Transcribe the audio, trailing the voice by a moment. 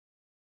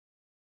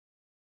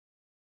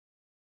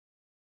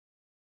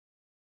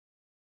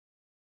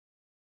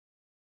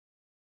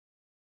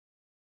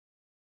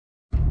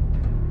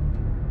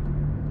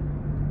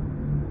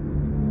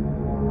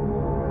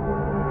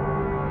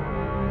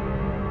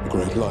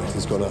like light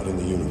has gone out in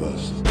the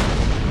universe.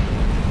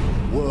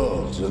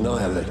 Worlds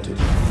annihilated.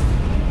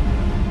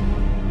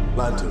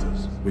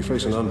 Lanterns, we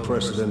face an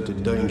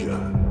unprecedented danger.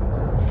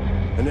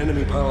 An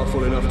enemy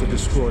powerful enough to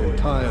destroy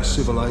entire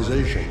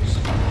civilizations.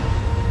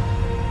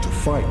 To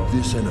fight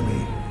this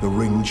enemy, the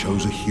Ring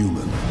chose a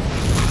human.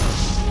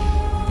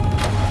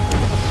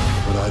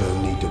 But I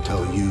don't need to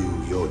tell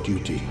you your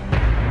duty.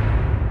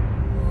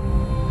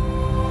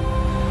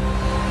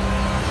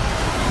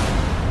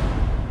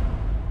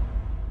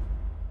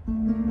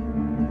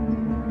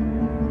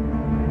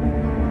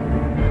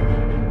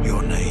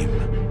 Your name?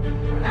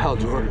 Hal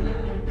Jordan.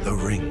 The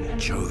Ring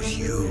chose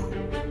you.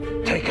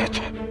 Take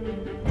it.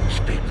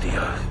 Speak the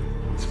oath.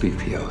 Speak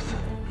the oath,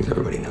 because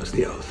everybody knows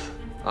the oath.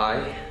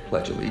 I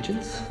pledge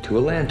allegiance to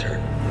a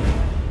lantern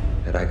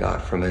that I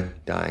got from a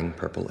dying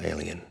purple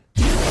alien.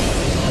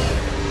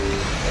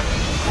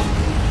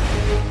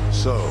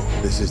 So,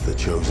 this is the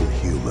chosen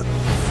human.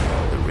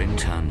 The ring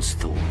turns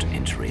thought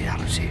into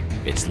reality.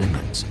 Its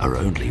limits are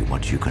only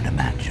what you can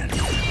imagine.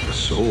 The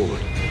sword.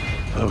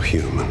 How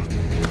human.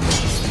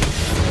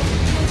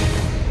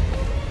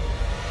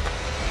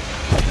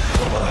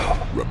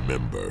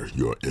 Remember,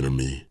 your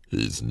enemy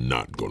is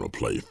not gonna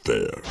play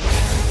fair.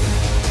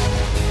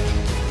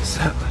 Is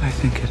that what I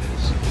think it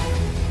is?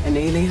 An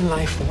alien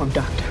life form,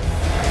 Doctor.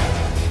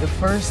 The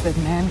first that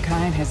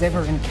mankind has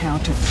ever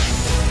encountered.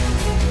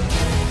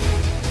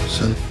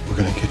 Son, we're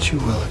gonna get you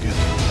well again.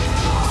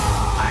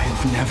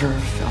 I've never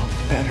felt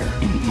better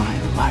in my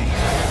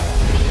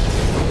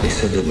life. They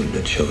said they wouldn't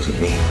have chosen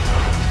me.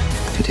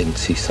 They didn't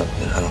see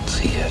something I don't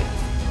see yet.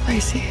 I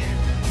see.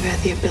 You had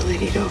the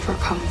ability to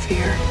overcome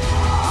fear.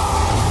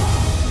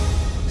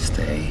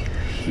 Stay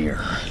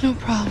here. No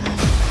problem.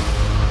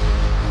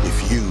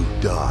 If you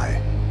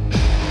die,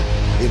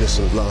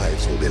 innocent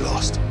lives will be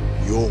lost.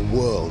 Your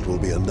world will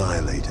be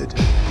annihilated.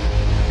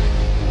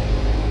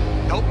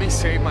 Help me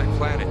save my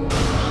planet.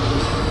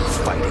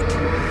 Fight it.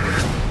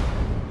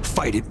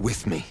 Fight it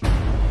with me.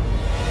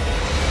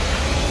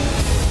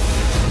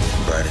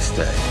 Brightest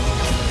day,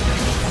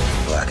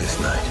 blackest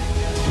night.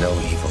 No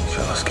evil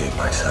shall escape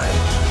my sight.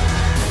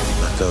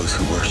 Let those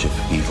who worship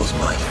evil's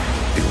might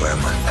beware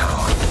my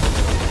power.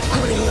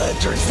 Green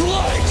Lantern's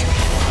light!